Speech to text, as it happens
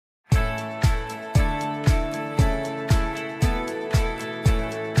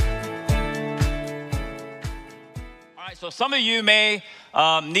So some of you may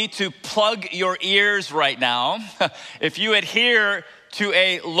need to plug your ears right now if you adhere to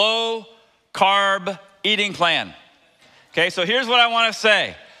a low carb eating plan. Okay, so here's what I want to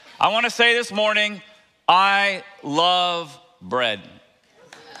say. I want to say this morning, I love bread.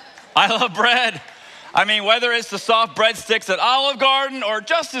 I love bread. I mean, whether it's the soft breadsticks at Olive Garden or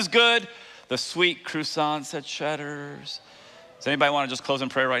just as good, the sweet croissants at Cheddar's. Does anybody want to just close in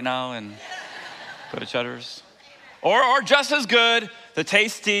prayer right now and go to Cheddar's? Or just as good, the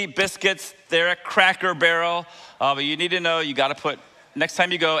tasty biscuits there at Cracker Barrel. But you need to know, you got to put, next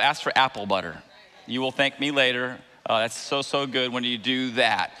time you go, ask for apple butter. You will thank me later. That's so good when you do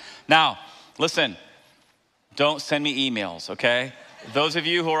that. Now, listen, don't send me emails, okay? Those of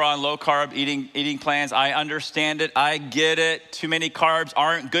you who are on low carb eating plans, I understand it, I get it. Too many carbs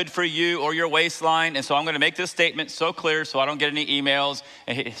aren't good for you or your waistline. And so I'm gonna make this statement so clear so I don't get any emails.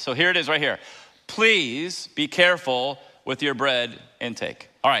 So here it is right here. Please be careful with your bread intake.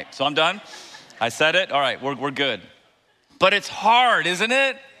 All right, so I'm done. I said it, all right, we're good. But it's hard, isn't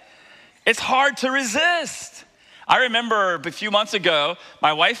it? It's hard to resist. I remember a few months ago,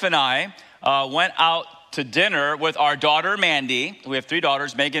 my wife and I went out to dinner with our daughter, Mandy. We have 3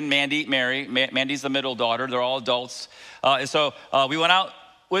 daughters, Megan, Mandy, Mary. Mandy's the middle daughter. They're all adults. And so we went out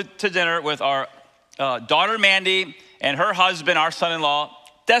to dinner with our daughter, Mandy, and her husband, our son-in-law,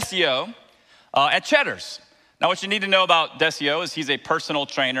 Desio, at Cheddar's. Now, what you need to know about Desio is he's a personal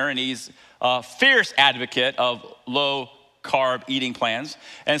trainer, and he's a fierce advocate of low carb eating plans.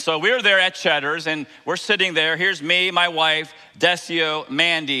 And so we were there at Cheddar's, and we're sitting there. Here's me, my wife, Desio,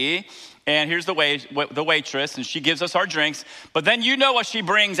 Mandy, and here's the waitress, and she gives us our drinks. But then you know what she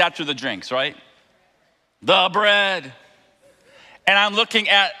brings after the drinks, right? The bread. And I'm looking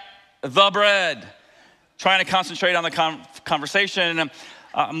at the bread, trying to concentrate on the conversation. And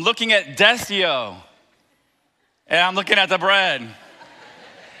I'm looking at Desio, and I'm looking at the bread.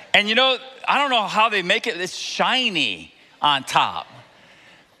 And you know, I don't know how they make it, it's shiny on top.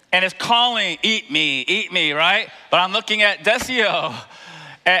 And it's calling, eat me, right? But I'm looking at Desio,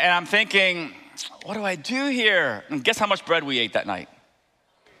 and I'm thinking, what do I do here? And guess how much bread we ate that night?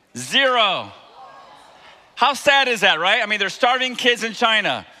 0. How sad is that, right? I mean, there's starving kids in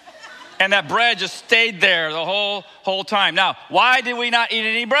China, and that bread just stayed there the whole time. Now, why did we not eat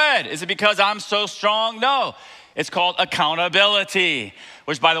any bread? Is it because I'm so strong? No. It's called accountability,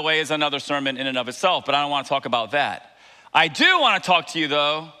 which, by the way, is another sermon in and of itself, but I don't want to talk about that. I do want to talk to you,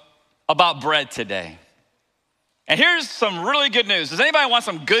 though, about bread today. And here's some really good news. Does anybody want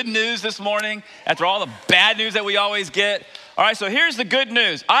some good news this morning after all the bad news that we always get? All right, so here's the good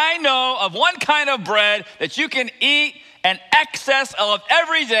news. I know of one kind of bread that you can eat an excess of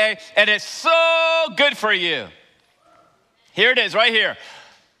every day, and it's so good for you. Here it is, right here.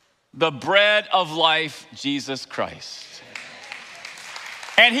 The bread of life, Jesus Christ.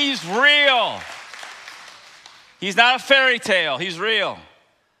 And he's real. He's not a fairy tale, he's real.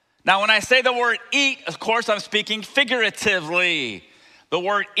 Now, when I say the word eat, of course, I'm speaking figuratively. The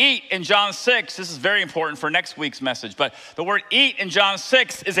word eat in John 6, this is very important for next week's message, but the word eat in John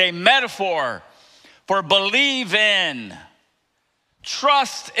 6 is a metaphor for believe in,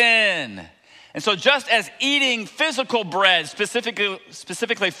 trust in. And so just as eating physical bread,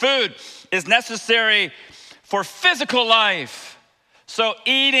 specifically food, is necessary for physical life, so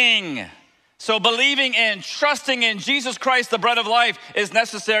believing in, trusting in Jesus Christ, the bread of life, is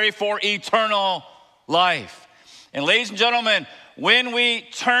necessary for eternal life. And ladies and gentlemen, when we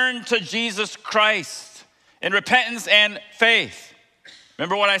turn to Jesus Christ in repentance and faith,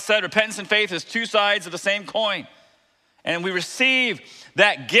 remember what I said, repentance and faith is 2 sides of the same coin, and we receive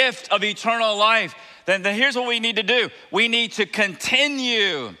that gift of eternal life, then here's what we need to do. We need to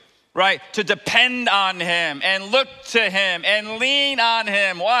continue, right, to depend on him and look to him and lean on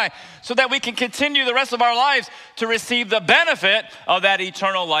him. Why? So that we can continue the rest of our lives to receive the benefit of that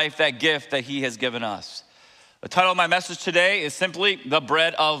eternal life, that gift that he has given us. The title of my message today is simply The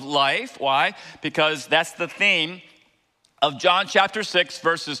Bread of Life. Why? Because that's the theme of John chapter 6,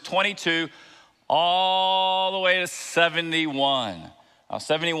 verses 22 all the way to 71. Now,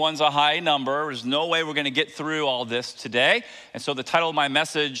 71 is a high number. There's no way we're going to get through all this today. And so the title of my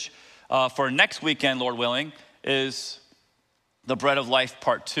message for next weekend, Lord willing, is The Bread of Life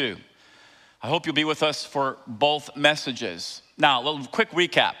Part 2. I hope you'll be with us for both messages. Now, a little quick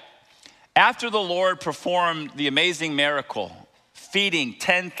recap. After the Lord performed the amazing miracle, feeding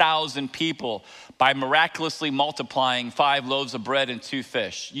 10,000 people by miraculously multiplying 5 loaves of bread and 2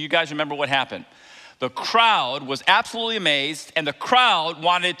 fish, you guys remember what happened? The crowd was absolutely amazed, and the crowd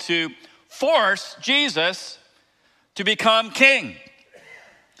wanted to force Jesus to become king.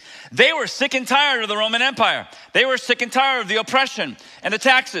 They were sick and tired of the Roman Empire. They were sick and tired of the oppression and the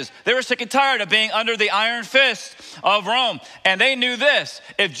taxes. They were sick and tired of being under the iron fist of Rome. And they knew this: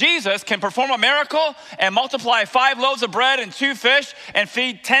 if Jesus can perform a miracle and multiply 5 loaves of bread and 2 fish and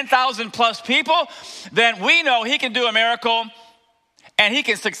feed 10,000 plus people, then we know he can do a miracle and he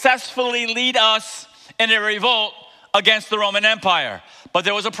can successfully lead us in a revolt against the Roman Empire. But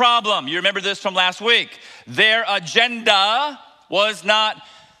there was a problem. You remember this from last week. Their agenda was not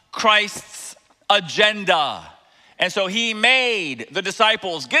Christ's agenda. And so he made the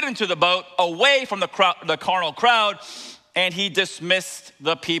disciples get into the boat away from the carnal crowd, and he dismissed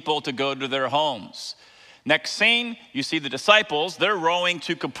the people to go to their homes. Next scene, you see the disciples. They're rowing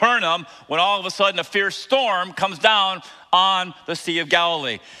to Capernaum when all of a sudden a fierce storm comes down on the Sea of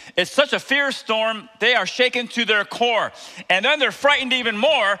Galilee. It's such a fierce storm, they are shaken to their core. And then they're frightened even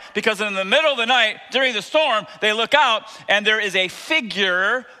more because in the middle of the night, during the storm, they look out and there is a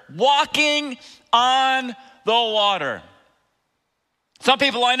figure walking on the water. Some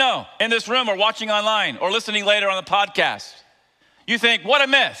people I know in this room or watching online or listening later on the podcast, you think, what a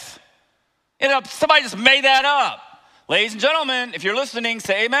myth. You know, somebody just made that up. Ladies and gentlemen, if you're listening,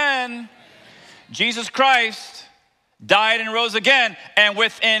 say amen. Jesus Christ died and rose again, and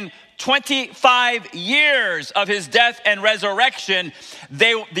within 25 years of his death and resurrection,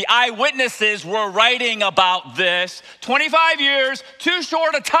 the eyewitnesses were writing about this. 25 years, too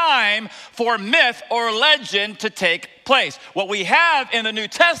short a time for myth or legend to take place. What we have in the New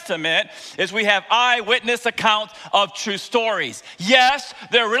Testament is we have eyewitness accounts of true stories. Yes,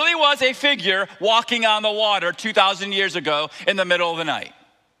 there really was a figure walking on the water 2,000 years ago in the middle of the night.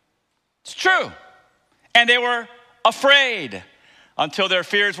 It's true. And they were afraid until their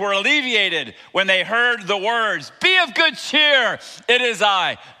fears were alleviated when they heard the words, "Be of good cheer, it is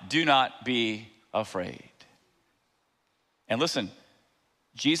I, do not be afraid." And listen,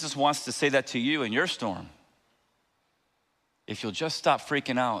 Jesus wants to say that to you in your storm. If you'll just stop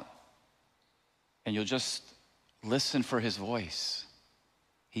freaking out and you'll just listen for his voice.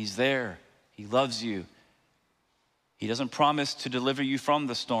 He's there, he loves you. He doesn't promise to deliver you from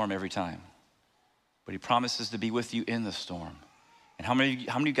the storm every time, but he promises to be with you in the storm. And how many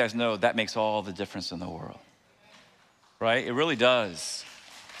of you guys know that makes all the difference in the world? Right? It really does.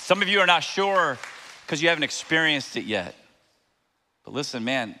 Some of you are not sure because you haven't experienced it yet. But listen,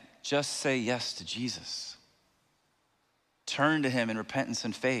 man, just say yes to Jesus. Turn to him in repentance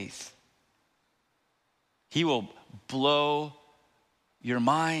and faith. He will blow your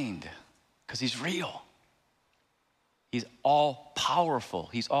mind because he's real. He's all powerful.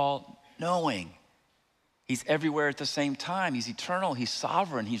 He's all knowing. He's everywhere at the same time. He's eternal. He's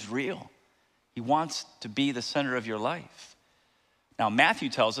sovereign. He's real. He wants to be the center of your life. Now, Matthew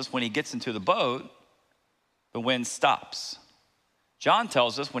tells us when he gets into the boat, the wind stops. John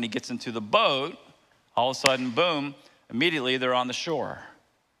tells us when he gets into the boat, all of a sudden, boom, immediately they're on the shore.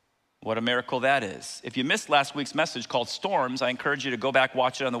 What a miracle that is. If you missed last week's message called Storms, I encourage you to go back,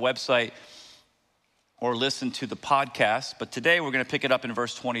 watch it on the website, or listen to the podcast. But today we're going to pick it up in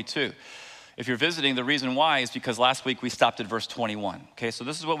verse 22. If you're visiting, the reason why is because last week we stopped at verse 21. Okay, so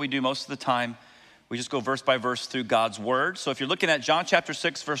this is what we do most of the time. We just go verse by verse through God's word. So if you're looking at John chapter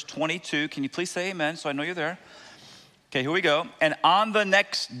 6, verse 22, can you please say amen so I know you're there? Okay, here we go. And on the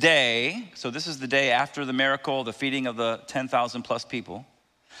next day, so this is the day after the miracle, the feeding of the 10,000 plus people.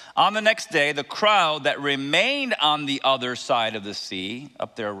 On the next day, the crowd that remained on the other side of the sea,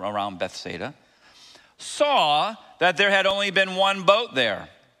 up there around Bethsaida, saw that there had only been one boat there,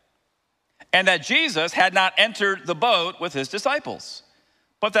 and that Jesus had not entered the boat with his disciples,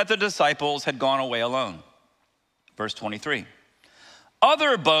 but that the disciples had gone away alone. Verse 23.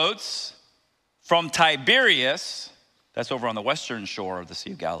 Other boats from Tiberias, that's over on the western shore of the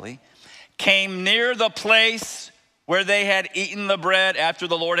Sea of Galilee, came near the place where they had eaten the bread after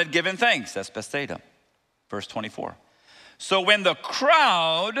the Lord had given thanks. That's Bethsaida. Verse 24. So when the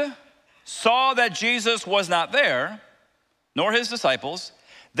crowd saw that Jesus was not there, nor his disciples,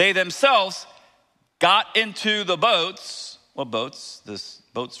 they themselves got into the boats. What boats? This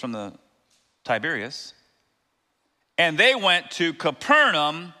boats from the Tiberias. And they went to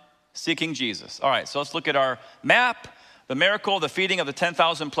Capernaum seeking Jesus. All right, so let's look at our map. The miracle, the feeding of the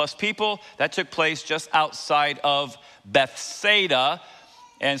 10,000 plus people, that took place just outside of Bethsaida.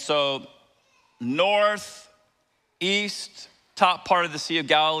 And so north, east, top part of the Sea of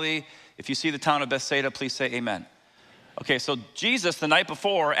Galilee. If you see the town of Bethsaida, please say amen. Okay, so Jesus, the night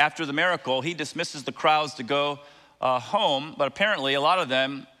before, after the miracle, he dismisses the crowds to go home, but apparently a lot of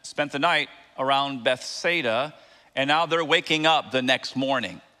them spent the night around Bethsaida, and now they're waking up the next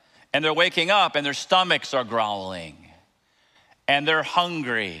morning. And they're waking up and their stomachs are growling, and they're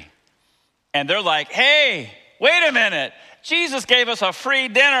hungry, And they're like, hey, wait a minute. Jesus gave us a free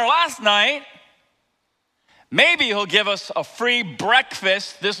dinner last night. Maybe he'll give us a free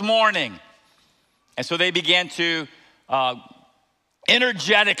breakfast this morning. And so they began to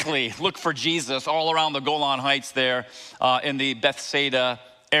energetically look for Jesus all around the Golan Heights there in the Bethsaida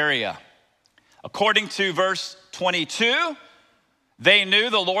area. According to verse 22, they knew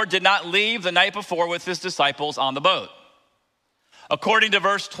the Lord did not leave the night before with his disciples on the boat. According to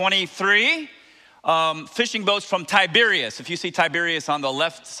verse 23, fishing boats from Tiberias. If you see Tiberias on the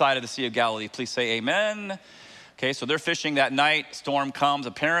left side of the Sea of Galilee, please say amen. Okay, so they're fishing that night, storm comes.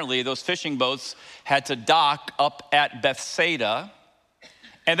 Apparently, those fishing boats had to dock up at Bethsaida.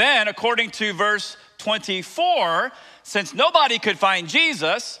 And then, according to verse 24, since nobody could find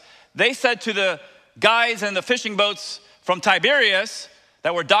Jesus, they said to the guys in the fishing boats from Tiberias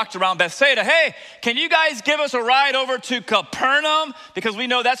that were docked around Bethsaida, hey, can you guys give us a ride over to Capernaum? Because we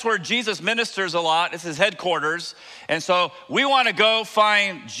know that's where Jesus ministers a lot. It's his headquarters. And so we want to go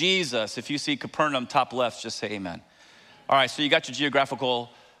find Jesus. If you see Capernaum top left, just say amen. All right, so you got your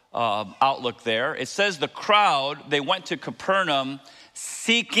geographical outlook there. It says the crowd, they went to Capernaum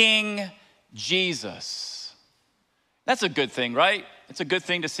seeking Jesus. That's a good thing, right? It's a good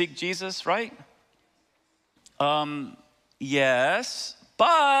thing to seek Jesus, right? Yes,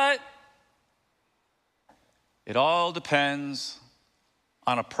 but it all depends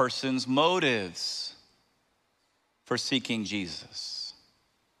on a person's motives for seeking Jesus.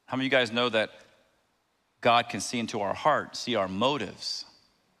 How many of you guys know that God can see into our heart, see our motives?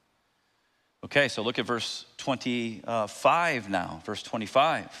 Okay, so look at verse 25 now, verse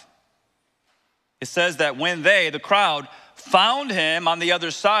 25. It says that when they, the crowd, found him on the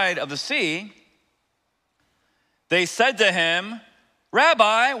other side of the sea, they said to him,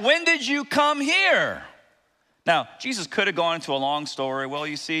 Rabbi, when did you come here? Now, Jesus could have gone into a long story. Well,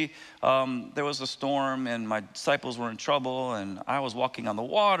 you see, there was a storm and my disciples were in trouble and I was walking on the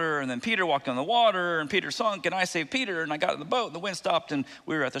water and then Peter walked on the water and Peter sunk and I saved Peter and I got in the boat and the wind stopped and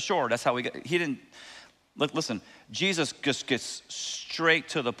we were at the shore. That's how he didn't, listen, Jesus just gets straight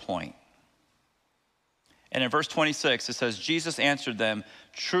to the point. And in verse 26, it says, Jesus answered them,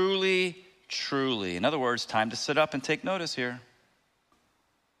 truly, truly. In other words, time to sit up and take notice here.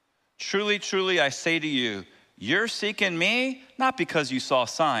 Truly, truly, I say to you, you're seeking me, not because you saw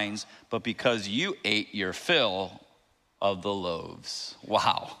signs, but because you ate your fill of the loaves.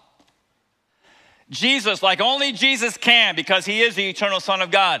 Wow. Jesus, like only Jesus can, because he is the eternal Son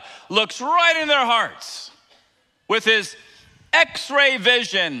of God, looks right in their hearts with his X-ray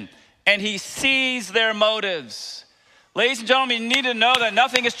vision, and he sees their motives. Ladies and gentlemen, you need to know that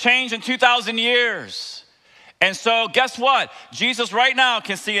nothing has changed in 2,000 years. And so guess what? Jesus right now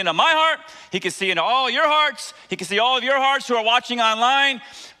can see into my heart. He can see into all your hearts. He can see all of your hearts who are watching online.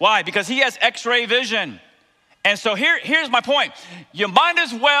 Why? Because he has X-ray vision. And so here's my point. You might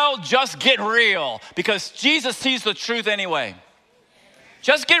as well just get real because Jesus sees the truth anyway.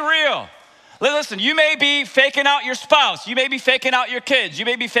 Just get real. Listen, you may be faking out your spouse. You may be faking out your kids. You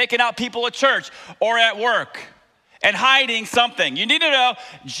may be faking out people at church or at work and hiding something. You need to know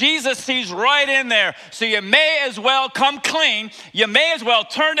Jesus sees right in there. So you may as well come clean. You may as well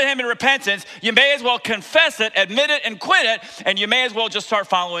turn to him in repentance. You may as well confess it, admit it, and quit it. And you may as well just start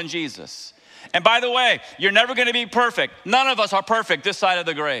following Jesus. And by the way, you're never going to be perfect. None of us are perfect this side of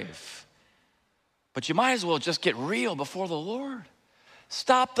the grave. But you might as well just get real before the Lord.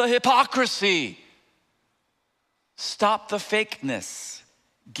 Stop the hypocrisy. Stop the fakeness.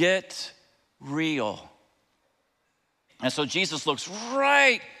 Get real. And so Jesus looks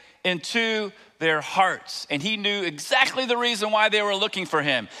right into their hearts. And he knew exactly the reason why they were looking for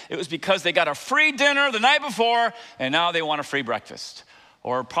him. It was because they got a free dinner the night before, and now they want a free breakfast.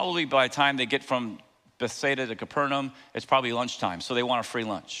 Or probably by the time they get from Bethsaida to Capernaum, it's probably lunchtime, so they want a free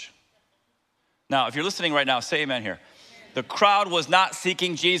lunch. Now, if you're listening right now, say amen here. The crowd was not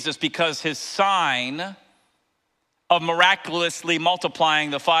seeking Jesus because his sign of miraculously multiplying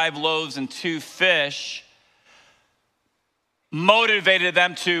the 5 loaves and 2 fish motivated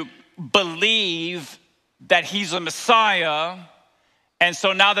them to believe that he's a Messiah. And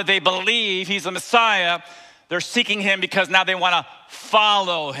so now that they believe he's a Messiah, they're seeking him because now they want to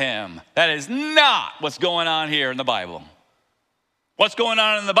follow him. That is not what's going on here in the Bible. What's going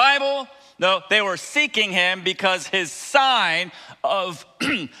on in the Bible? No, they were seeking him because his sign of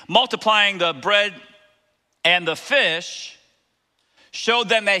multiplying the bread and the fish showed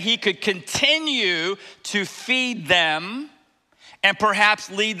them that he could continue to feed them and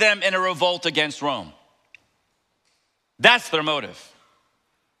perhaps lead them in a revolt against Rome. That's their motive.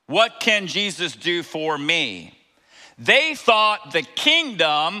 What can Jesus do for me? They thought the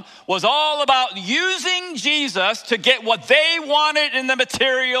kingdom was all about using Jesus to get what they wanted in the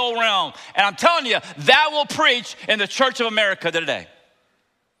material realm. And I'm telling you, that will preach in the Church of America today.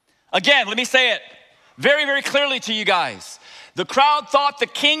 Again, let me say it very, very clearly to you guys. The crowd thought the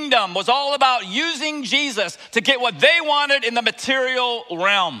kingdom was all about using Jesus to get what they wanted in the material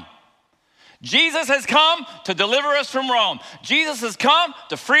realm. Jesus has come to deliver us from Rome. Jesus has come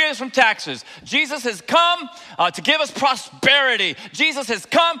to free us from taxes. Jesus has come to give us prosperity. Jesus has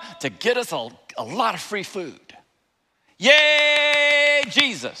come to get us a lot of free food. Yay,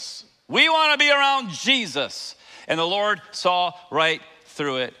 Jesus. We want to be around Jesus. And the Lord saw right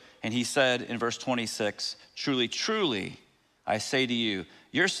through it. And he said in verse 26, truly, truly, I say to you,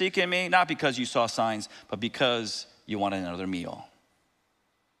 you're seeking me not because you saw signs, but because you wanted another meal.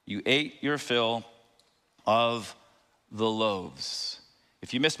 You ate your fill of the loaves.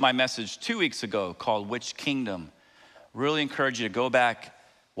 If you missed my message 2 weeks ago called Which Kingdom, really encourage you to go back,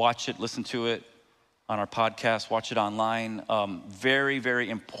 watch it, listen to it on our podcast, watch it online. Very, very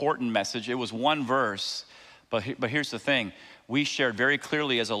important message. It was one verse, but here's the thing. We shared very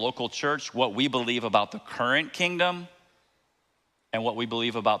clearly as a local church what we believe about the current kingdom and what we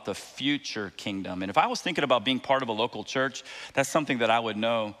believe about the future kingdom. And if I was thinking about being part of a local church, that's something that I would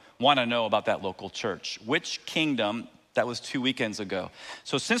want to know about that local church. Which kingdom? That was 2 weekends ago.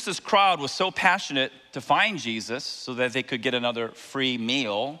 So since this crowd was so passionate to find Jesus so that they could get another free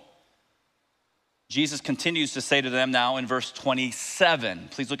meal, Jesus continues to say to them now in verse 27.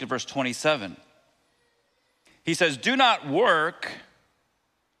 Please look at verse 27. He says, do not work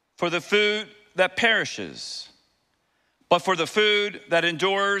for the food that perishes, but for the food that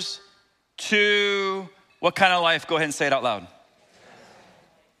endures to what kind of life? Go ahead and say it out loud.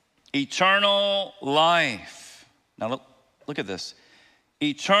 Eternal life. Now look at this.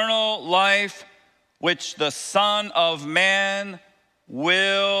 Eternal life which the Son of Man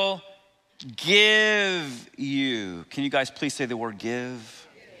will give you. Can you guys please say the word give?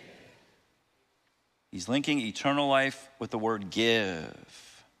 He's linking eternal life with the word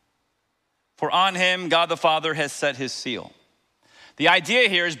give. For on him, God the Father has set his seal. The idea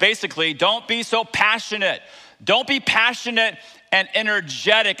here is basically don't be so passionate. Don't be passionate and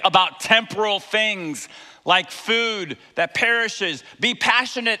energetic about temporal things like food that perishes. Be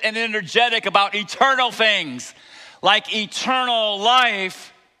passionate and energetic about eternal things like eternal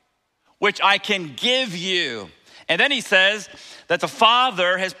life, which I can give you. And then he says that the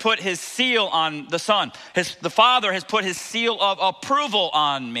Father has put his seal on the Son. The Father has put his seal of approval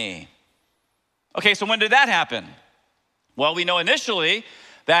on me. Okay, so when did that happen? Well, we know initially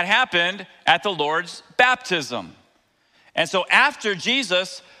that happened at the Lord's baptism. And so after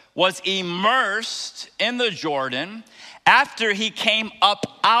Jesus was immersed in the Jordan, after he came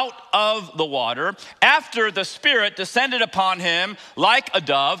up out of the water, after the Spirit descended upon him like a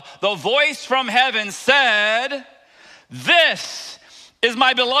dove, the voice from heaven said, "This is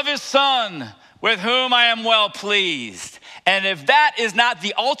my beloved Son, with whom I am well pleased." And if that is not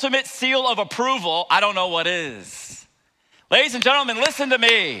the ultimate seal of approval, I don't know what is. Ladies and gentlemen, listen to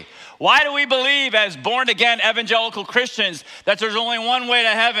me. Why do we believe as born-again evangelical Christians that there's only one way to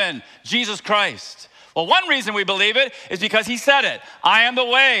heaven, Jesus Christ? Well, one reason we believe it is because he said it. I am the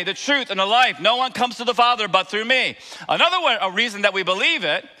way, the truth, and the life. No one comes to the Father but through me. A reason that we believe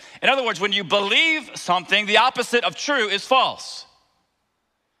it, in other words, when you believe something, the opposite of true is false.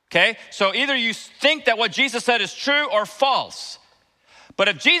 Okay, so either you think that what Jesus said is true or false. But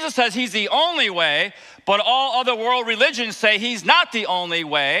if Jesus says he's the only way, but all other world religions say he's not the only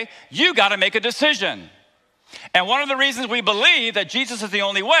way, you got to make a decision. And one of the reasons we believe that Jesus is the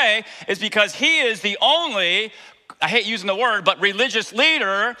only way is because he is the only, I hate using the word, but religious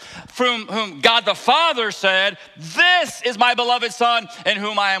leader from whom God the Father said, "This is my beloved Son in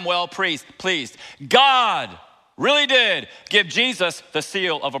whom I am well pleased." God really did give Jesus the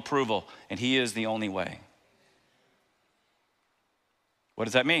seal of approval, and he is the only way. What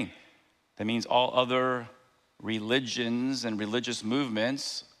does that mean? That means all other religions and religious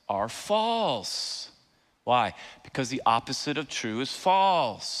movements are false. Why? Because the opposite of true is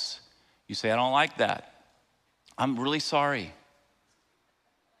false. You say, I don't like that. I'm really sorry.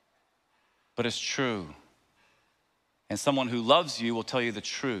 But it's true. And someone who loves you will tell you the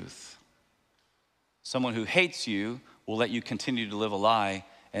truth. Someone who hates you will let you continue to live a lie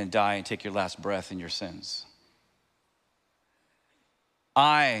and die and take your last breath in your sins.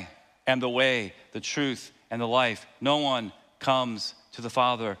 I am the way, the truth, and the life. No one comes to the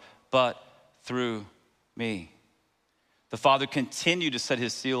Father but through me. The Father continued to set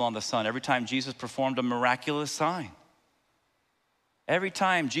his seal on the Son every time Jesus performed a miraculous sign. Every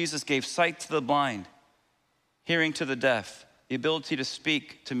time Jesus gave sight to the blind, hearing to the deaf, the ability to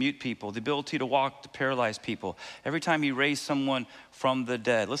speak to mute people, the ability to walk to paralyzed people. Every time he raised someone from the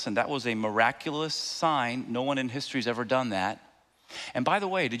dead. Listen, that was a miraculous sign. No one in history has ever done that. And by the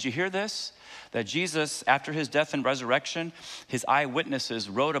way, did you hear this? That Jesus, after his death and resurrection, his eyewitnesses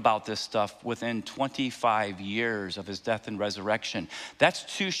wrote about this stuff within 25 years of his death and resurrection.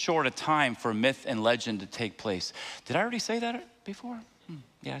 That's too short a time for myth and legend to take place. Did I already say that before?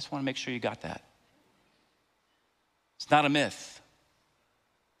 Yeah, I just want to make sure you got that. It's not a myth.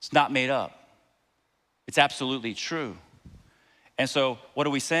 It's not made up. It's absolutely true. And so what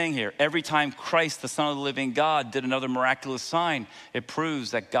are we saying here? Every time Christ, the Son of the living God, did another miraculous sign, it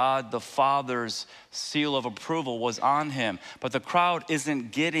proves that God the Father's seal of approval was on him. But the crowd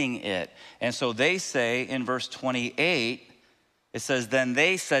isn't getting it. And so they say in verse 28, it says, then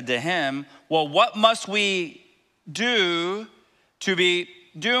they said to him, well, what must we do to be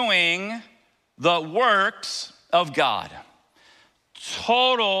doing the works of God?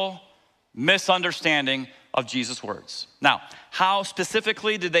 Total misunderstanding of Jesus' words. Now, how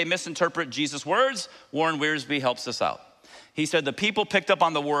specifically did they misinterpret Jesus' words? Warren Wiersbe helps us out. He said the people picked up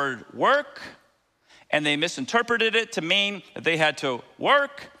on the word work and they misinterpreted it to mean that they had to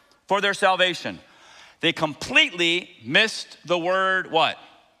work for their salvation. They completely missed the word what?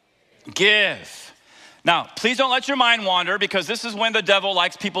 Give. Now, please don't let your mind wander, because this is when the devil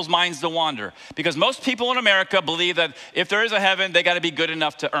likes people's minds to wander. Because most people in America believe that if there is a heaven, they got to be good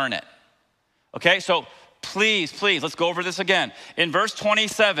enough to earn it. Okay, so please, let's go over this again. In verse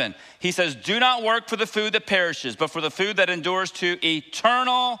 27, he says, do not work for the food that perishes, but for the food that endures to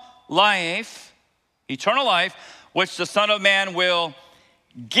eternal life, which the Son of Man will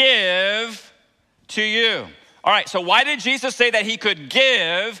give to you. All right, so why did Jesus say that he could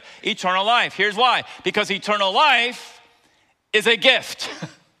give eternal life? Here's why. Because eternal life is a gift.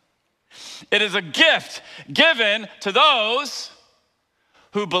 It is a gift given to those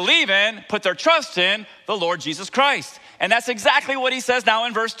who believe in, put their trust in the Lord Jesus Christ. And that's exactly what he says now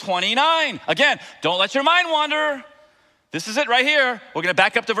in verse 29. Again, don't let your mind wander. This is it right here. We're gonna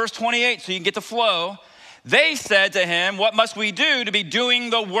back up to verse 28 so you can get the flow. They said to him, what must we do to be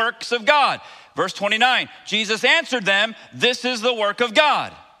doing the works of God? Verse 29, Jesus answered them, this is the work of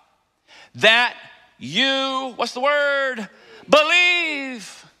God, that you, what's the word?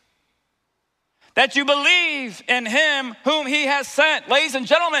 Believe. That you believe in him whom he has sent. Ladies and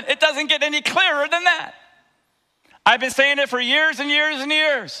gentlemen, it doesn't get any clearer than that. I've been saying it for years and years and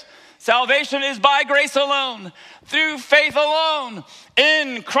years. Salvation is by grace alone, through faith alone,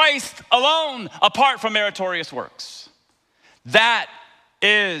 in Christ alone, apart from meritorious works. That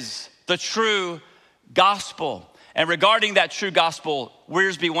is the true gospel. And regarding that true gospel,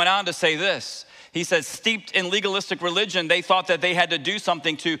 Wiersbe went on to say this. He says, steeped in legalistic religion, they thought that they had to do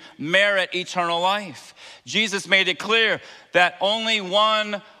something to merit eternal life. Jesus made it clear that only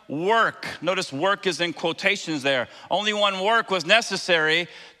one work, notice work is in quotations there, only one work was necessary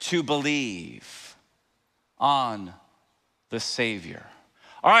to believe on the Savior.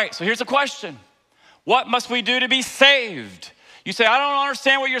 All right, so here's a question. What must we do to be saved? You say, I don't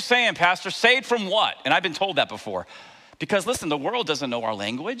understand what you're saying, Pastor. Saved from what? And I've been told that before. Because listen, the world doesn't know our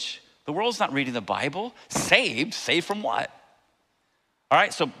language. The world's not reading the Bible. Saved from what? All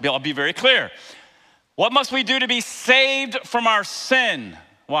right, so I'll be very clear. What must we do to be saved from our sin?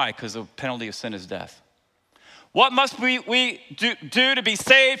 Why? Because the penalty of sin is death. What must we do to be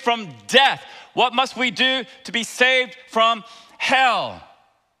saved from death? What must we do to be saved from hell?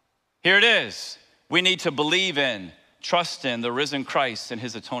 Here it is. We need to believe in, trust in the risen Christ and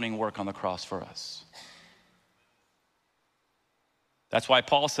his atoning work on the cross for us. That's why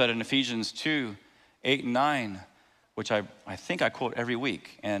Paul said in Ephesians 2, 8 and 9, which I think I quote every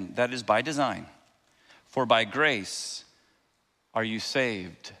week, and that is by design. For by grace are you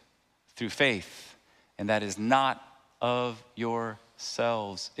saved through faith, and that is not of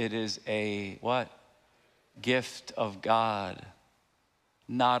yourselves. It is a what? Gift of God,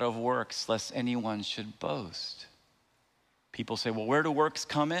 not of works, lest anyone should boast. People say, well, where do works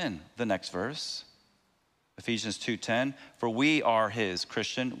come in? The next verse, Ephesians 2:10, for we are his,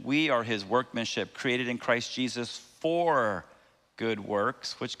 Christian, we are his workmanship, created in Christ Jesus for good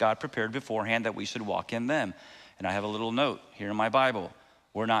works, which God prepared beforehand that we should walk in them. And I have a little note here in my Bible.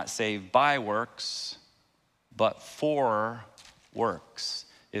 We're not saved by works, but for works.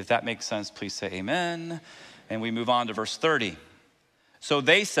 If that makes sense, please say amen. And we move on to verse 30. So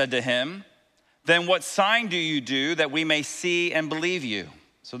they said to him, then what sign do you do that we may see and believe you?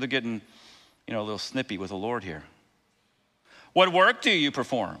 So they're getting, a little snippy with the Lord here. What work do you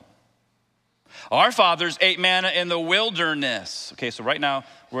perform? Our fathers ate manna in the wilderness. Okay, so right now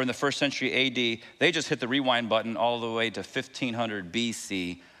we're in the first century AD. They just hit the rewind button all the way to 1500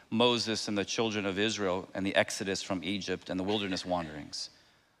 BC, Moses and the children of Israel and the exodus from Egypt and the wilderness wanderings.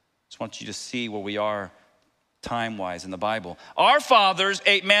 Just want you to see where we are time-wise in the Bible. Our fathers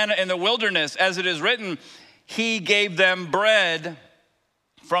ate manna in the wilderness. As it is written, he gave them bread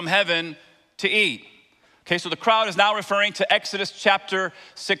from heaven to eat. Okay, so the crowd is now referring to Exodus chapter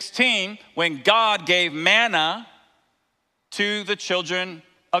 16 when God gave manna to the children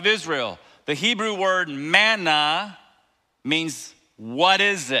of Israel. The Hebrew word manna means, what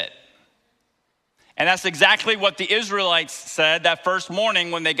is it? And that's exactly what the Israelites said that first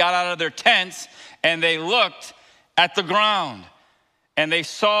morning when they got out of their tents and they looked at the ground and they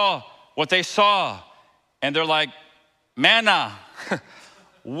saw what they saw. And they're like, manna,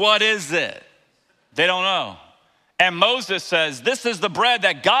 what is it? They don't know. And Moses says, this is the bread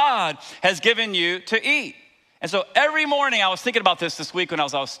that God has given you to eat. And so every morning I was thinking about this week when I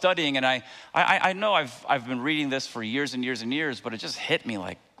was studying, and I know I've been reading this for years and years and years, but it just hit me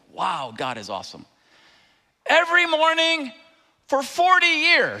like, wow, God is awesome. Every morning for 40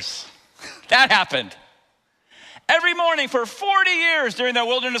 years, that happened. Every morning for 40 years during their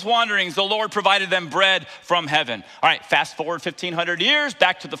wilderness wanderings, the Lord provided them bread from heaven. All right, fast forward 1,500 years,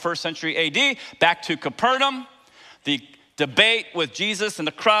 back to the first century AD, back to Capernaum. The debate with Jesus and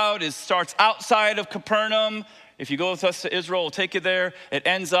the crowd starts outside of Capernaum. If you go with us to Israel, we'll take you there. It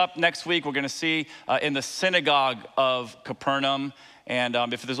ends up next week, we're going to see in the synagogue of Capernaum. And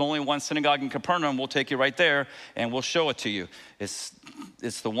if there's only one synagogue in Capernaum, we'll take you right there and we'll show it to you. It's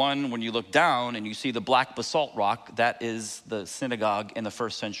the one when you look down and you see the black basalt rock, that is the synagogue in the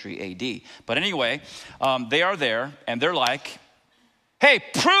first century AD. But anyway, they are there and they're like, hey,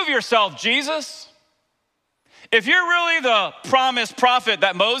 prove yourself, Jesus. If you're really the promised prophet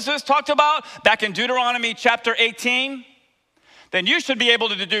that Moses talked about back in Deuteronomy chapter 18, then you should be able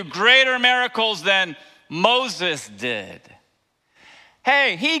to do greater miracles than Moses did.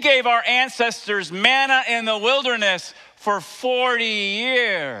 Hey, he gave our ancestors manna in the wilderness for 40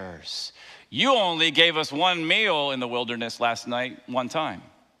 years. You only gave us one meal in the wilderness last night, one time.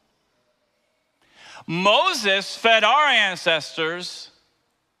 Moses fed our ancestors,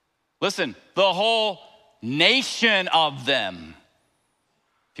 listen, the whole nation of them.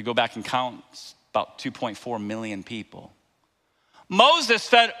 If you go back and count, it's about 2.4 million people. Moses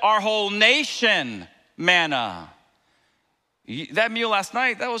fed our whole nation manna. That meal last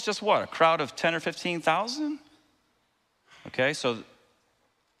night, that was just what? A crowd of 10 or 15,000? Okay, so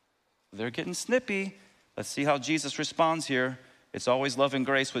they're getting snippy. Let's see how Jesus responds here. It's always love and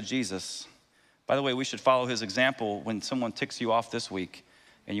grace with Jesus. By the way, we should follow his example. When someone ticks you off this week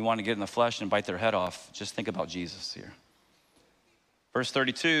and you want to get in the flesh and bite their head off, just think about Jesus here. Verse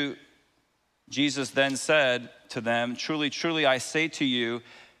 32, Jesus then said to them, truly, truly, I say to you,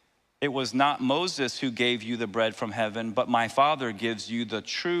 it was not Moses who gave you the bread from heaven, but my Father gives you the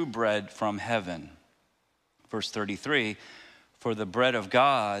true bread from heaven. Verse 33, for the bread of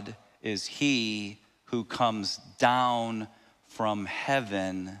God is he who comes down from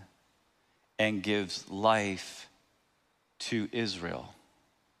heaven and gives life to Israel.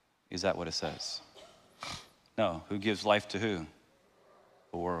 Is that what it says? No, who gives life to who?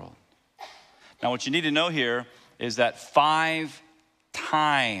 The world. Now what you need to know here is that 5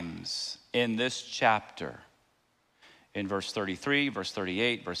 times in this chapter, in verse 33, verse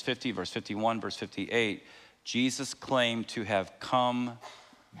 38, verse 50, verse 51, verse 58, Jesus claimed to have come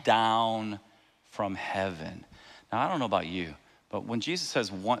down from heaven. Now, I don't know about you, but when Jesus says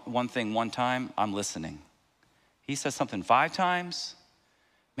one thing one time, I'm listening. He says something 5 times,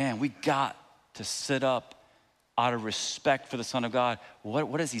 man, we got to sit up out of respect for the Son of God.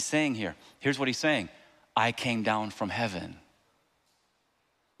 What is he saying here? Here's what he's saying. I came down from heaven.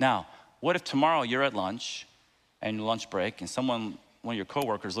 Now, what if tomorrow you're at lunch and your lunch break and one of your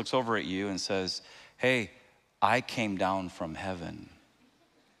coworkers looks over at you and says, hey, I came down from heaven.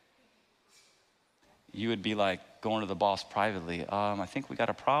 You would be like going to the boss privately. I think we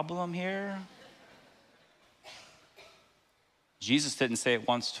got a problem here. Jesus didn't say it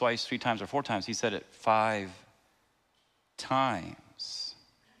once, twice, 3 times, or 4 times. He said it 5 times.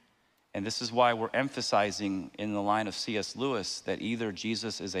 And this is why we're emphasizing in the line of C.S. Lewis that either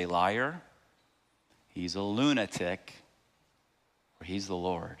Jesus is a liar, he's a lunatic, or he's the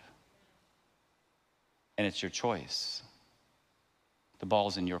Lord. And it's your choice. The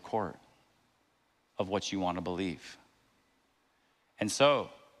ball's in your court of what you want to believe. And so,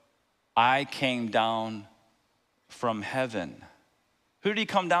 I came down from heaven. Who did he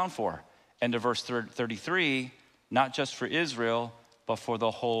come down for? End of verse 33, not just for Israel, but for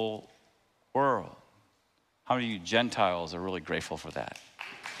the whole world. How many of you Gentiles are really grateful for that?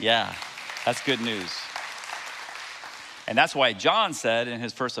 Yeah, that's good news. And that's why John said in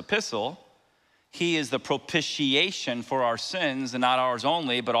his first epistle, he is the propitiation for our sins, and not ours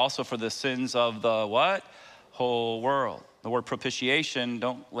only, but also for the sins of the what? Whole world. The word propitiation,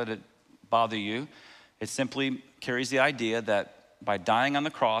 don't let it bother you. It simply carries the idea that by dying on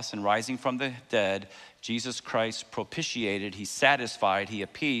the cross and rising from the dead, Jesus Christ propitiated, he satisfied, he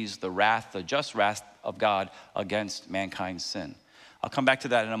appeased the wrath, the just wrath of God against mankind's sin. I'll come back to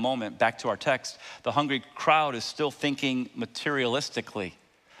that in a moment. Back to our text. The hungry crowd is still thinking materialistically.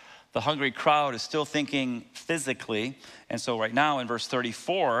 The hungry crowd is still thinking physically. And so right now in verse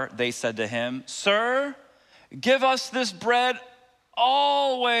 34, they said to him, "Sir, give us this bread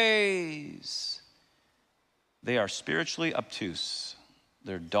always." They are spiritually obtuse.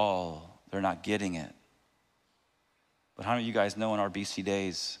 They're dull. They're not getting it. But how many of you guys know in our BC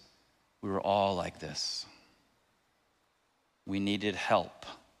days, we were all like this? We needed help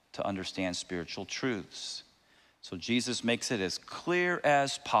to understand spiritual truths. So Jesus makes it as clear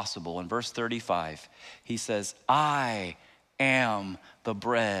as possible. In verse 35, he says, "I am the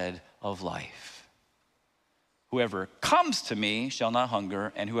bread of life. Whoever comes to me shall not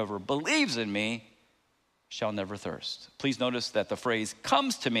hunger, and whoever believes in me shall never thirst." Please notice that the phrase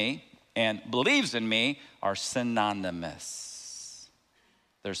 "comes to me" and "believes in me" are synonymous.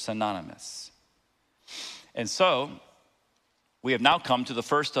 They're synonymous. And so, we have now come to the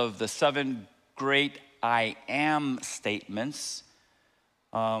first of the 7 great I am statements,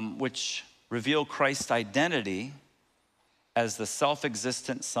 which reveal Christ's identity as the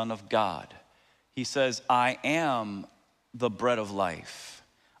self-existent Son of God. He says, "I am the bread of life.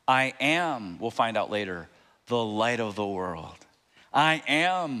 I am," we'll find out later, "the light of the world. I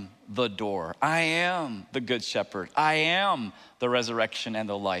am the door. I am the good shepherd. I am the resurrection and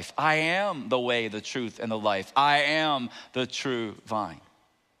the life. I am the way, the truth, and the life. I am the true vine."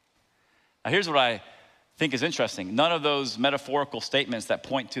 Now here's what I think is interesting. None of those metaphorical statements that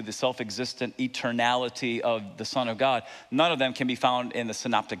point to the self-existent eternality of the Son of God, none of them can be found in the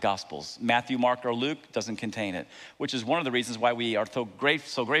synoptic gospels. Matthew, Mark, or Luke doesn't contain it, which is one of the reasons why we are so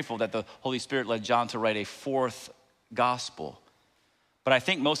grateful that the Holy Spirit led John to write a 4th gospel. But I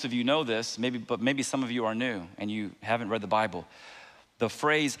think most of you know this, but maybe some of you are new and you haven't read the Bible. The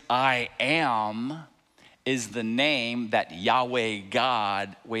phrase "I am" is the name that Yahweh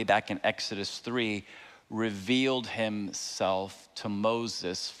God, way back in Exodus 3, revealed himself to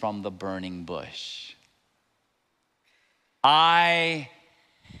Moses from the burning bush. I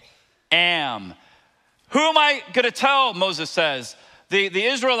am. Who am I going to tell, Moses says? The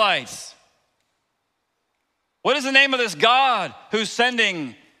Israelites. What is the name of this God who's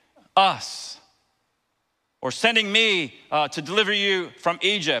sending us or sending me to deliver you from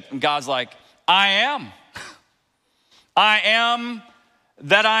Egypt? And God's like, "I am. I am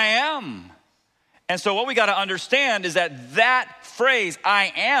that I am." And so what we got to understand is that phrase,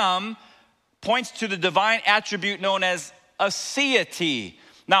 "I am," points to the divine attribute known as aseity.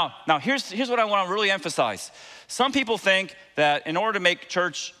 Now here's what I want to really emphasize. Some people think that in order to make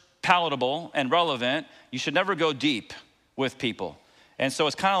church palatable and relevant, you should never go deep with people. And so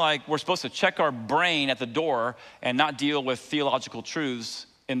it's kind of like we're supposed to check our brain at the door and not deal with theological truths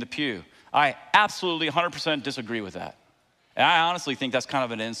in the pew. I absolutely 100% disagree with that. And I honestly think that's kind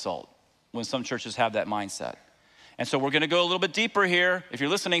of an insult when some churches have that mindset. And so we're going to go a little bit deeper here. If you're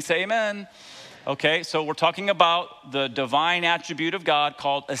listening, say amen. Okay, so we're talking about the divine attribute of God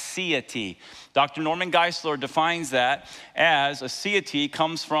called aseity. Dr. Norman Geisler defines that as aseity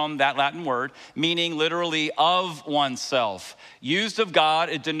comes from that Latin word, meaning literally of oneself. Used of God,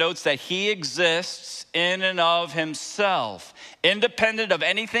 it denotes that he exists in and of himself. Independent of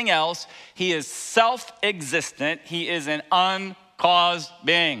anything else, he is self-existent. He is an uncaused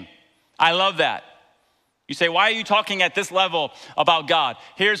being. I love that. You say, "Why are you talking at this level about God?"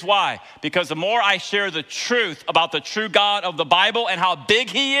 Here's why. Because the more I share the truth about the true God of the Bible and how big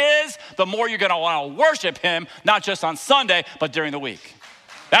he is, the more you're going to want to worship him, not just on Sunday, but during the week.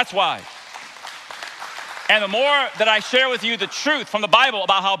 That's why. And the more that I share with you the truth from the Bible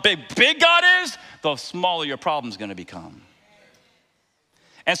about how big God is, the smaller your problem's going to become.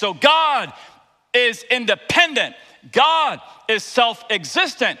 And so God is independent. God is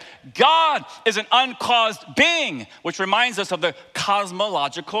self-existent. God is an uncaused being, which reminds us of the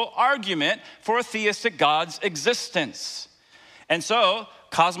cosmological argument for a theistic God's existence. And so,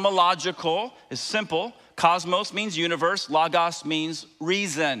 cosmological is simple. Cosmos means universe. Logos means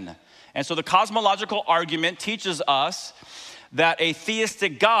reason. And so the cosmological argument teaches us that a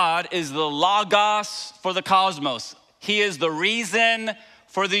theistic God is the logos for the cosmos. He is the reason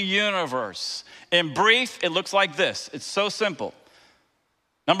for the universe. In brief, it looks like this. It's so simple.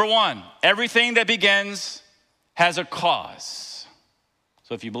 Number one, everything that begins has a cause.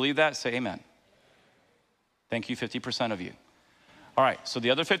 So if you believe that, say amen. Thank you, 50% of you. All right, so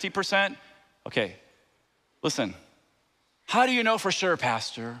the other 50%, okay, listen. How do you know for sure,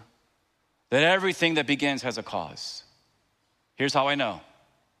 Pastor, that everything that begins has a cause? Here's how I know.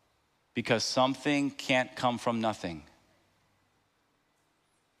 Because something can't come from nothing.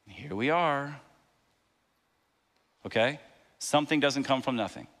 Here we are. Okay? Something doesn't come from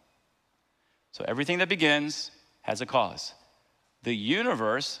nothing. So everything that begins has a cause. The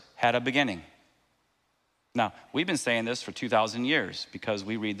universe had a beginning. Now, we've been saying this for 2,000 years because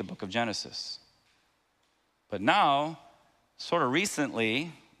we read the book of Genesis. But now, sort of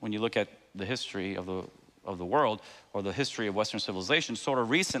recently, when you look at the history of the world or the history of Western civilization, sort of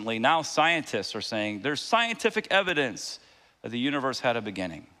recently, now scientists are saying there's scientific evidence that the universe had a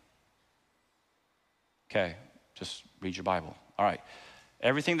beginning. Okay, just read your Bible. All right,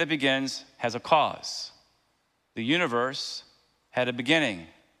 everything that begins has a cause. The universe had a beginning.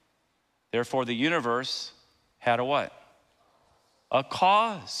 Therefore, the universe had a what? A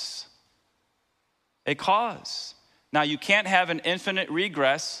cause. A cause. Now, you can't have an infinite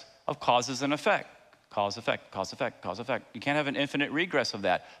regress of causes and effect. Cause, effect, cause, effect, cause, effect. You can't have an infinite regress of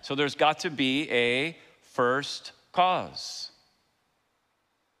that. So there's got to be a first cause.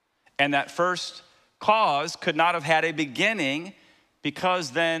 And that first cause could not have had a beginning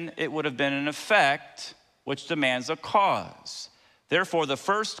because then it would have been an effect which demands a cause. Therefore, the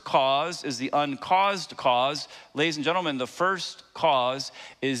first cause is the uncaused cause. Ladies and gentlemen, the first cause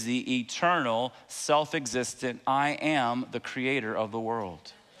is the eternal, self-existent, I am the creator of the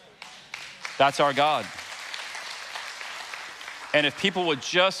world. That's our God. And if people would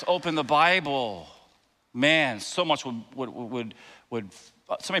just open the Bible, man, so much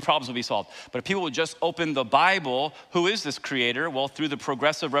so many problems would be solved. But if people would just open the Bible, who is this creator? Well, through the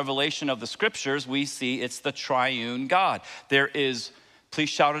progressive revelation of the scriptures, we see it's the triune God. There is, please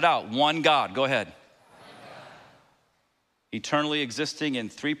shout it out, one God. Go ahead. Eternally existing in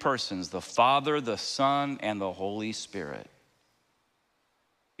three persons, the Father, the Son, and the Holy Spirit.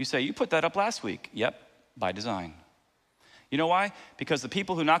 You say, you put that up last week. Yep, by design. You know why? Because the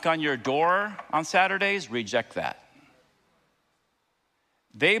people who knock on your door on Saturdays reject that.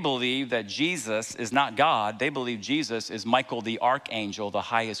 They believe that Jesus is not God. They believe Jesus is Michael the archangel, the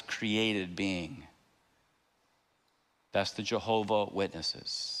highest created being. That's the Jehovah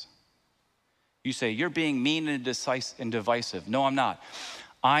Witnesses. You say, you're being mean and divisive. No, I'm not.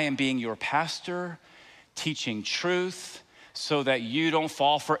 I am being your pastor, teaching truth so that you don't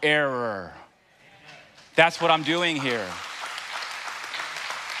fall for error. That's what I'm doing here.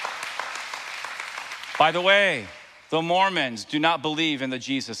 By the way, the Mormons do not believe in the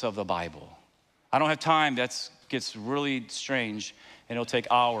Jesus of the Bible. I don't have time. That gets really strange, and it'll take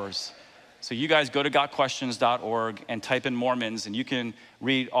hours. So you guys go to gotquestions.org and type in Mormons, and you can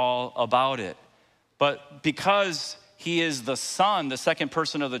read all about it. But because he is the Son, the second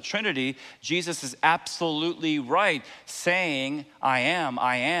person of the Trinity, Jesus is absolutely right, saying, I am,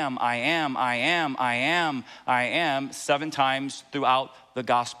 I am, I am, I am, I am, I am, 7 times throughout the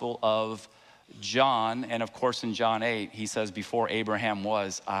Gospel of John. And of course in John 8, he says, before Abraham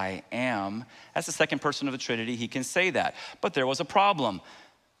was, I am. As the second person of the Trinity, he can say that. But there was a problem,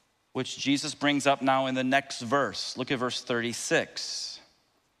 which Jesus brings up now in the next verse. Look at verse 36.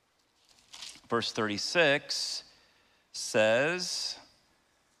 Verse 36 says,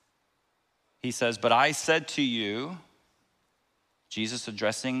 he says, but I said to you, Jesus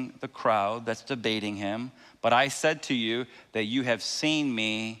addressing the crowd that's debating him, but I said to you that you have seen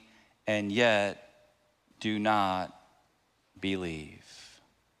me and yet do not believe.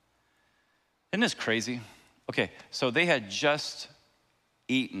 Isn't this crazy? Okay, so they had just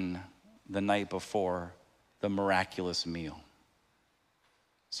eaten the night before the miraculous meal.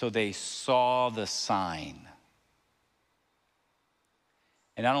 So they saw the sign.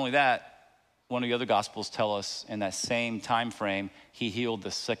 And not only that, one of the other gospels tell us in that same time frame, he healed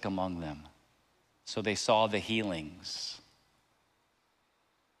the sick among them. So they saw the healings.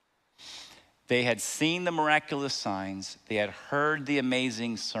 They had seen the miraculous signs. They had heard the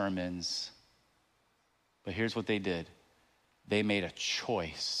amazing sermons. But here's what they did. They made a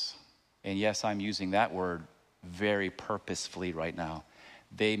choice. And yes, I'm using that word very purposefully right now.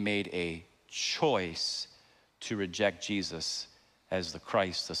 They made a choice to reject Jesus as the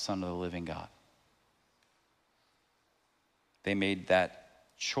Christ, the Son of the living God. They made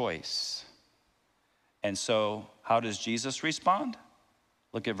that choice. And so, how does Jesus respond?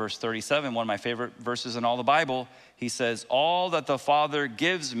 Look at verse 37, one of my favorite verses in all the Bible. He says, all that the Father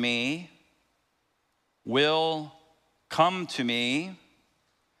gives me will come to me,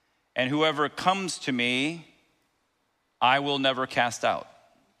 and whoever comes to me, I will never cast out.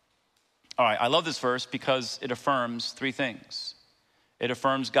 All right, I love this verse because it affirms three things. It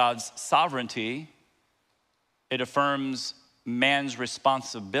affirms God's sovereignty. It affirms man's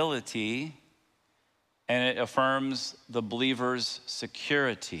responsibility. And it affirms the believer's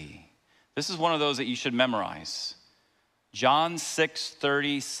security. This is one of those that you should memorize. John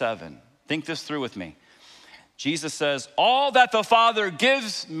 6:37. Think this through with me. Jesus says, all that the Father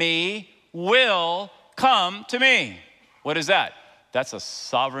gives me will come to me. What is that? That's a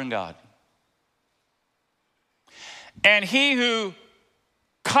sovereign God. And he who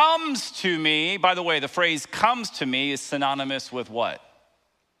comes to me, by the way, the phrase comes to me is synonymous with what?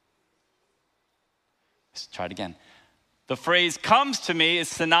 Let's try it again. The phrase comes to me is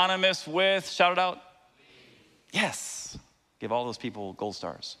synonymous with, shout it out. Yes. Give all those people gold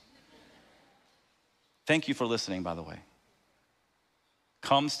stars. Thank you for listening, by the way.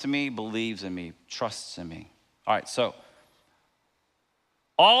 Comes to me, believes in me, trusts in me. All right, so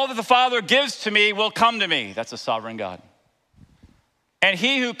all that the Father gives to me will come to me. That's a sovereign God. And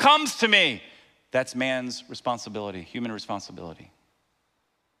he who comes to me, that's man's responsibility, human responsibility.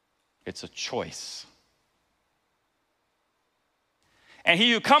 It's a choice. And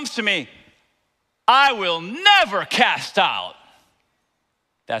he who comes to me, I will never cast out.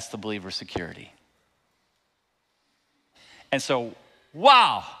 That's the believer's security. And so,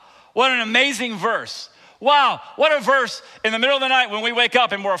 wow, what an amazing verse. Wow, what a verse in the middle of the night when we wake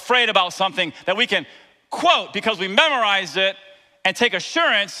up and we're afraid about something that we can quote because we memorized it and take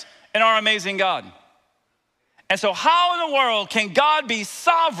assurance in our amazing God. And so how in the world can God be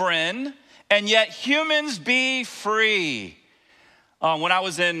sovereign and yet humans be free? When I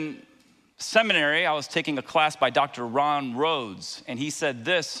was in seminary, I was taking a class by Dr. Ron Rhodes, and he said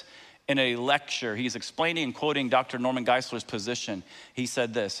this in a lecture. He's explaining and quoting Dr. Norman Geisler's position. He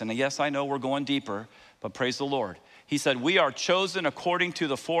said this, and yes, I know we're going deeper, but praise the Lord. He said, we are chosen according to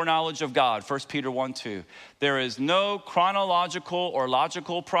the foreknowledge of God, 1 Peter 1:2. There is no chronological or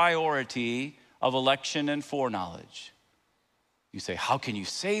logical priority of election and foreknowledge. You say, how can you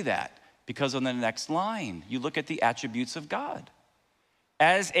say that? Because on the next line, you look at the attributes of God.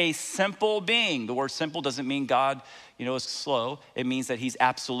 As a simple being, the word simple doesn't mean God, is slow. It means that he's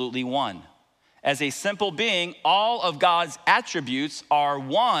absolutely one. As a simple being, all of God's attributes are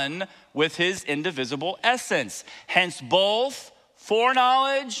one with his indivisible essence. Hence, both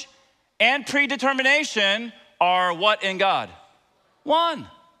foreknowledge and predetermination are what in God? One.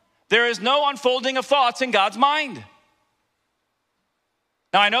 There is no unfolding of thoughts in God's mind.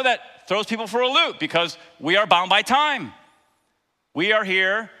 Now, I know that throws people for a loop because we are bound by time. We are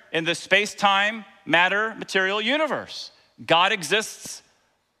here in the space-time, matter, material universe. God exists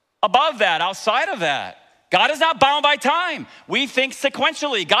above that, outside of that. God is not bound by time. We think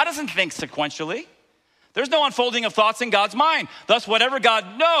sequentially. God doesn't think sequentially. There's no unfolding of thoughts in God's mind. Thus, whatever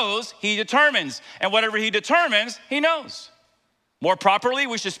God knows, he determines. And whatever he determines, he knows. More properly,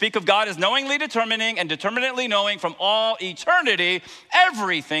 we should speak of God as knowingly determining and determinately knowing from all eternity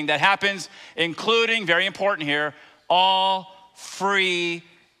everything that happens, including, very important here, all free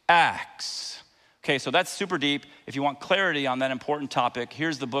acts. Okay, so that's super deep. If you want clarity on that important topic,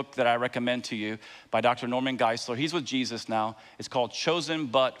 here's the book that I recommend to you by Dr. Norman Geisler. He's with Jesus now. It's called Chosen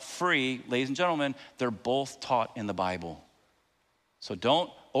But Free. Ladies and gentlemen, they're both taught in the Bible. So don't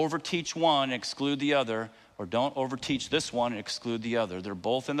overteach one and exclude the other, or don't overteach this one and exclude the other. They're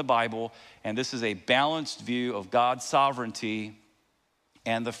both in the Bible, and this is a balanced view of God's sovereignty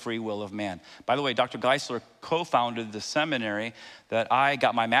and the free will of man. By the way, Dr. Geisler co-founded the seminary that I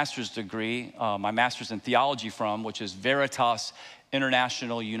got my master's degree, my master's in theology from, which is Veritas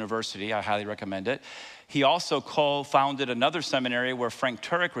International University. I highly recommend it. He also co-founded another seminary where Frank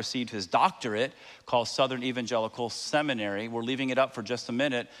Turek received his doctorate called Southern Evangelical Seminary. We're leaving it up for just a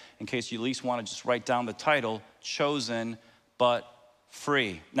minute in case you at least want to just write down the title, Chosen But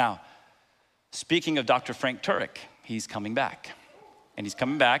Free. Now, speaking of Dr. Frank Turek, he's coming back. And he's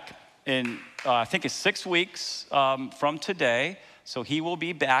coming back in, I think it's 6 weeks from today. So he will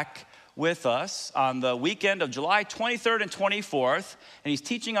be back with us on the weekend of July 23rd and 24th. And he's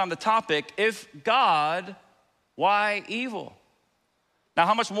teaching on the topic, if God, why evil? Now,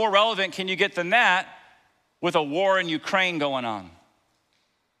 how much more relevant can you get than that with a war in Ukraine going on?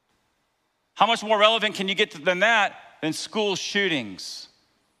 How much more relevant can you get than that than school shootings?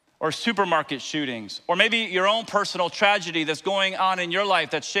 Or supermarket shootings, or maybe your own personal tragedy that's going on in your life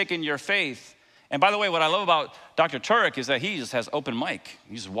that's shaken your faith. And by the way, what I love about Dr. Turek is that he just has open mic.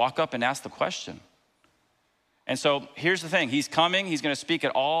 You just walk up and ask the question. And so here's the thing. He's coming. He's going to speak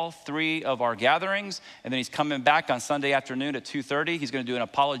at all 3 of our gatherings. And then he's coming back on Sunday afternoon at 2:30. He's going to do an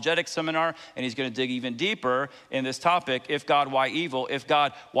apologetics seminar. And he's going to dig even deeper in this topic. If God, why evil? If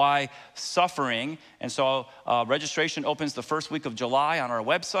God, why suffering? And so registration opens the first week of July on our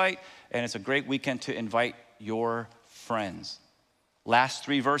website. And it's a great weekend to invite your friends. Last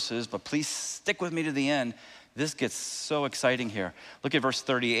 3 verses, but please stick with me to the end. This gets so exciting here. Look at verse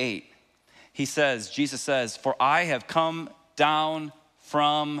 38. Jesus says, for I have come down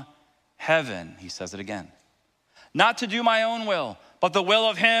from heaven. He says it again. Not to do my own will, but the will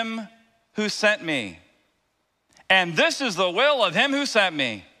of him who sent me. And this is the will of him who sent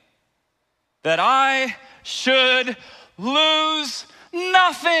me, that I should lose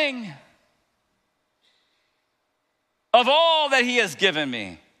nothing of all that he has given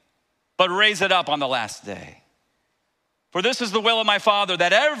me, but raise it up on the last day. For this is the will of my Father,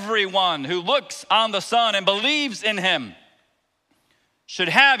 that everyone who looks on the Son and believes in him should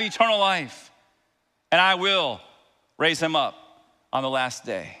have eternal life, and I will raise him up on the last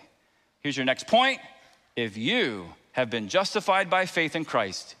day. Here's your next point. If you have been justified by faith in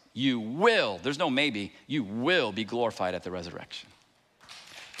Christ, you will, there's no maybe, you will be glorified at the resurrection.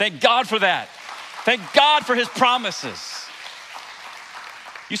 Thank God for that. Thank God for his promises.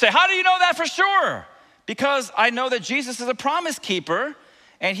 You say, how do you know that for sure? Because I know that Jesus is a promise keeper,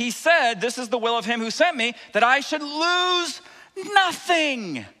 and he said, this is the will of him who sent me, that I should lose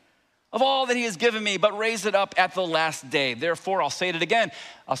nothing of all that he has given me, but raise it up at the last day. Therefore, I'll say it again.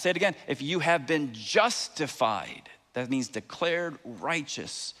 If you have been justified, that means declared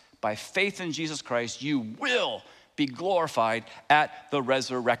righteous by faith in Jesus Christ, you will be glorified at the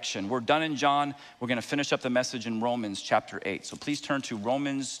resurrection. We're done in John. We're going to finish up the message in Romans chapter 8. So please turn to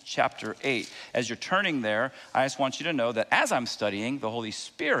Romans chapter 8. As you're turning there, I just want you to know that as I'm studying, the Holy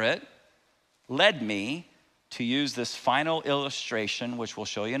Spirit led me to use this final illustration, which we'll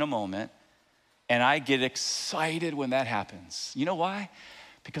show you in a moment. And I get excited when that happens. You know why?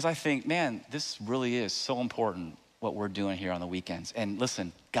 Because I think, man, this really is so important what we're doing here on the weekends. And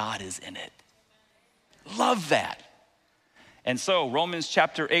listen, God is in it. Love that. And so Romans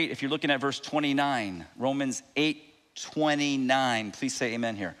chapter 8, if you're looking at verse 29, Romans 8:29, please say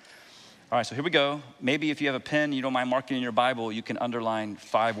amen here. All right, so here we go. Maybe if you have a pen, you don't mind marking in your Bible, you can underline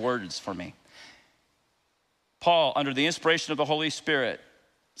 5 words for me. Paul, under the inspiration of the Holy Spirit,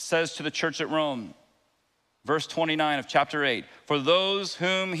 says to the church at Rome, verse 29 of chapter 8, for those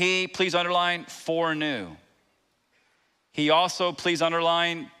whom he, please underline, foreknew. He also, please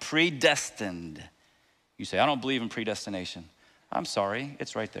underline, predestined. You say, I don't believe in predestination. I'm sorry,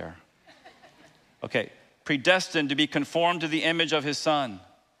 it's right there. Okay, predestined to be conformed to the image of his Son,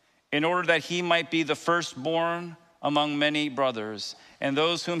 in order that he might be the firstborn among many brothers. And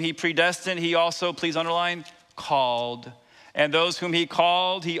those whom he predestined, he also, please underline, called. And those whom he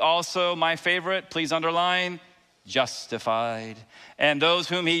called, he also, my favorite, please underline, justified. And those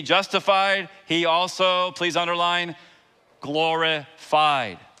whom he justified, he also, please underline,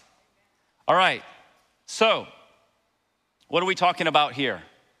 glorified. All right. So, what are we talking about here?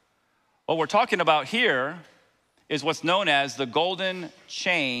 What we're talking about here is what's known as the golden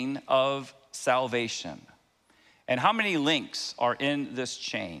chain of salvation. And how many links are in this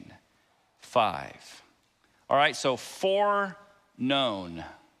chain? 5. All right, so 4 known.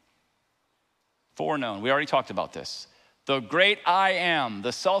 4 known. We already talked about this. The great I am,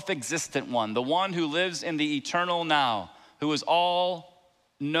 the self-existent one, the one who lives in the eternal now, who is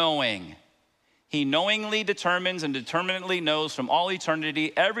all-knowing. He knowingly determines and determinately knows from all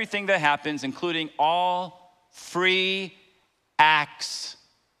eternity everything that happens, including all free acts,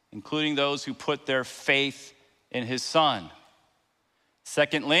 including those who put their faith in his Son.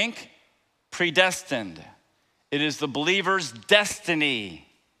 Second link, predestined. It is the believer's destiny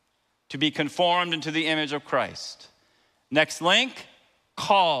to be conformed into the image of Christ. Next link,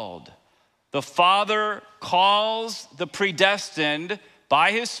 called. The Father calls the predestined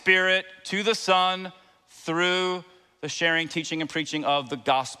by his Spirit to the Son through the sharing, teaching, and preaching of the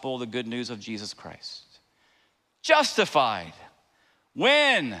gospel, the good news of Jesus Christ. Justified.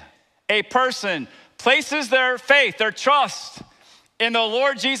 When a person places their faith, their trust in the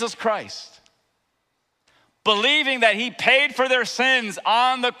Lord Jesus Christ, believing that he paid for their sins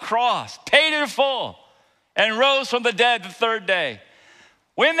on the cross, paid in full, and rose from the dead the 3rd day.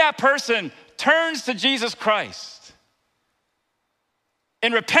 When that person turns to Jesus Christ,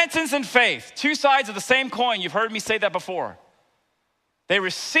 in repentance and faith, 2 sides of the same coin, you've heard me say that before. They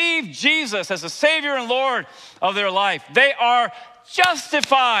receive Jesus as the Savior and Lord of their life. They are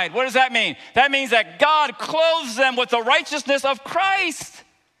justified. What does that mean? That means that God clothes them with the righteousness of Christ.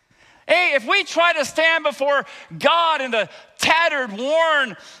 Hey, if we try to stand before God in the tattered,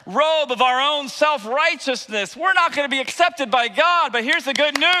 worn robe of our own self-righteousness, we're not going to be accepted by God. But here's the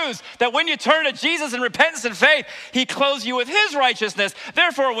good news, that when you turn to Jesus in repentance and faith, he clothes you with his righteousness.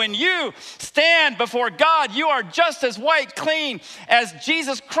 Therefore, when you stand before God, you are just as white, clean as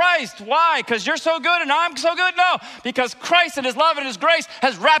Jesus Christ. Why? Because you're so good and I'm so good? No, because Christ in his love and his grace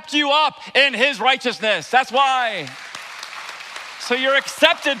has wrapped you up in his righteousness. That's why. So you're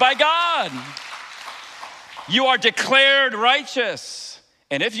accepted by God. You are declared righteous.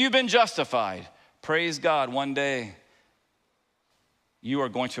 And if you've been justified, praise God, one day you are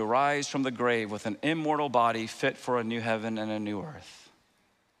going to rise from the grave with an immortal body fit for a new heaven and a new earth.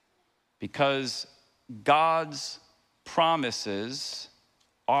 Because God's promises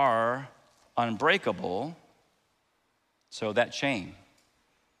are unbreakable, so that chain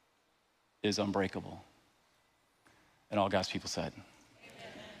is unbreakable. And all God's people said,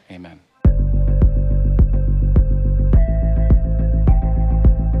 amen. Amen.